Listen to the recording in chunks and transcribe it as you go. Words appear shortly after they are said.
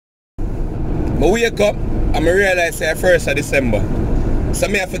I wake up and I realize the 1st of December. So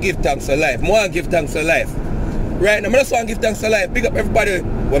I have to give thanks for life. I want to give thanks for life. Right now, I just want to give thanks for life. Big up everybody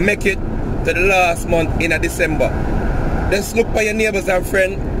who make it to the last month in December. Just look for your neighbors and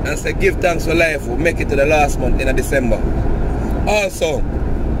friends and say give thanks for life. We'll make it to the last month in December. Also,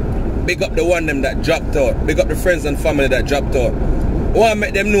 big up the one them that dropped out. Big up the friends and family that dropped out. I want to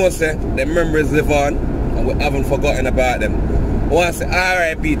make them know, say, their memories live on and we haven't forgotten about them. I want to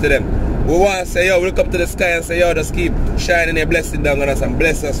say RIP to them. We want to say, yo, we look up to the sky and say, yo, just keep shining your blessing down on us and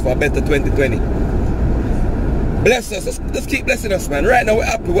bless us for a better 2020. Bless us, just keep blessing us, man. Right now we're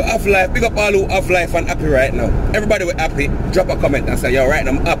happy, we have life. Big up all who have life and happy right now. Everybody we're happy, drop a comment and say, yo, right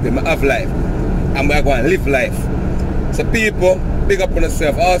now I'm happy, I have life. And we're going to live life. So people, big up on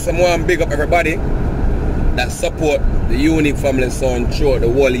yourself. Also, I want to big up everybody that support the Unique Family Sound throughout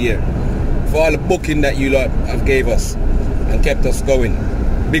the whole year. For all the booking that you lot have gave us and kept us going.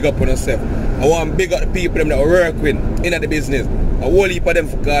 Big up on yourself. I want to big up the people them that we work with in the business. A whole heap of them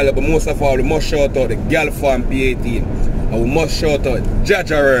for call up, but most of all we must shout out the Girl Farm P18. And we must shout out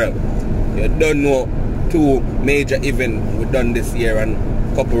Jaja Earl. You don't know 2 major events we've done this year and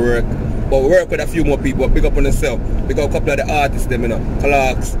a couple work. But we work with a few more people. Big up on yourself. Big up a couple of the artists them, you know.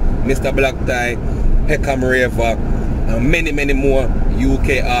 Clarks, Mr. Black Tie, Peckham Raver, and many more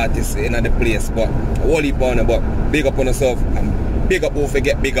UK artists in the place. But a whole heap on them, but big up on yourself and big up who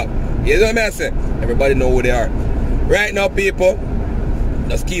forget big up. You know what I say? Everybody know who they are. Right now, people,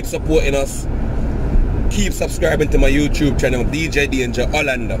 just keep supporting us. Keep subscribing to my YouTube channel, DJ Danger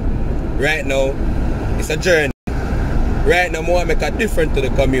Orlando. Right now, it's a journey. Right now, I want to make a difference to the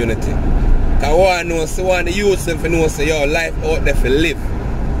community. Because I want the youth to know, say, yo, life out there for live.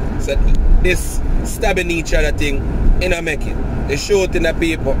 So this stabbing each other thing, in a make it. The shooting the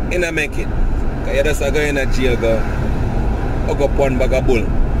people, in a make it. Because you just go in a jail, go hug up one bag of bull,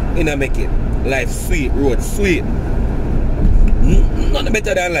 in a make it. Life sweet, road sweet. Nothing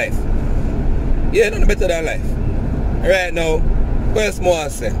better than life. Yeah, nothing better than life. Right now, first more I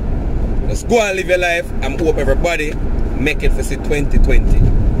say, just go and live your life and hope everybody make it for 2020.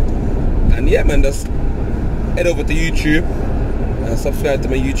 And yeah, man, just head over to YouTube and subscribe to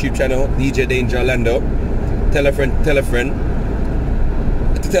my YouTube channel, DJ Danger Orlando. Tell a friend, tell a friend,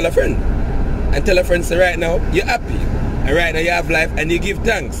 tell a friend. And tell a friend, say right now, you're happy. And right now you have life and you give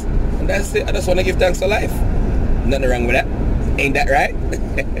thanks. And that's it. I just want to give thanks for life. Nothing wrong with that. Ain't that right?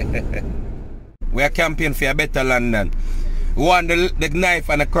 We are campaigning for a better London. We want the knife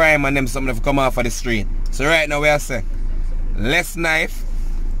and the crime and them something to come off of the street. So right now we are saying, less knife,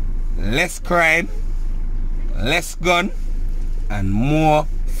 less crime, less gun, and more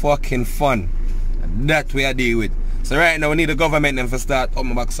fucking fun. That we are dealing with. So right now we need the government them to start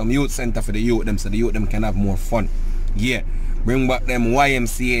opening back some youth center for the youth them so the youth them can have more fun. Yeah. Bring back them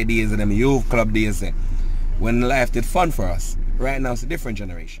YMCA days and them youth club days when life did fun for us. Right now it's a different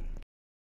generation.